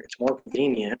easier, it's more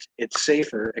convenient, it's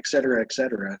safer, et cetera,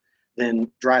 than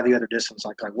drive the other distance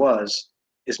like I was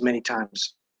as many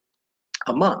times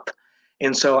a month.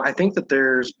 And so I think that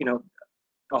there's,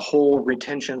 a whole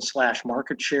retention /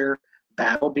 market share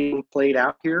battle being played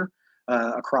out here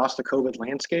across the COVID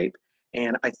landscape.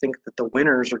 And I think that the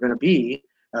winners are going to be,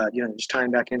 just tying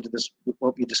back into this,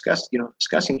 what we discussed,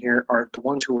 discussing here, are the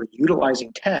ones who are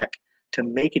utilizing tech to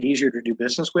make it easier to do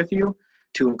business with you,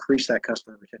 to increase that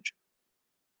customer retention.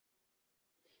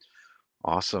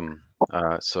 Awesome.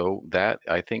 So that,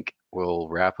 I think, will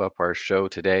wrap up our show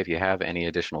today. If you have any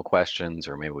additional questions,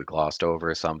 or maybe we glossed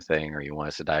over something, or you want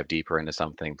us to dive deeper into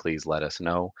something, please let us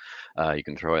know. You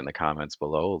can throw it in the comments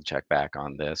below. We'll check back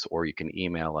on this, or you can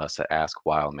email us at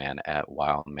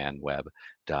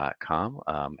askwildman@wildmanweb.com,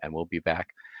 and we'll be back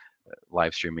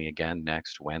live streaming again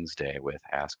next Wednesday with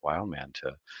Ask Wildman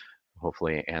to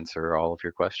hopefully answer all of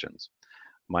your questions.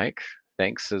 Mike,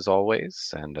 thanks as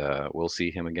always, and we'll see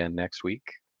him again next week.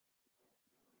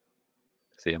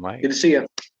 See you, Mike. Good to see you.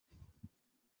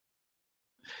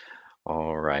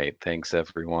 All right. Thanks,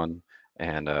 everyone.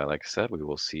 And like I said, we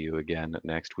will see you again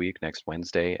next week, next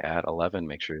Wednesday at 11.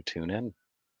 Make sure to tune in.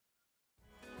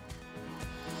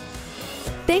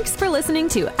 Thanks for listening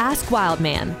to Ask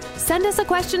Wildman. Send us a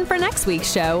question for next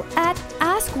week's show at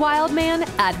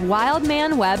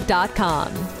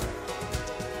askwildman@wildmanweb.com.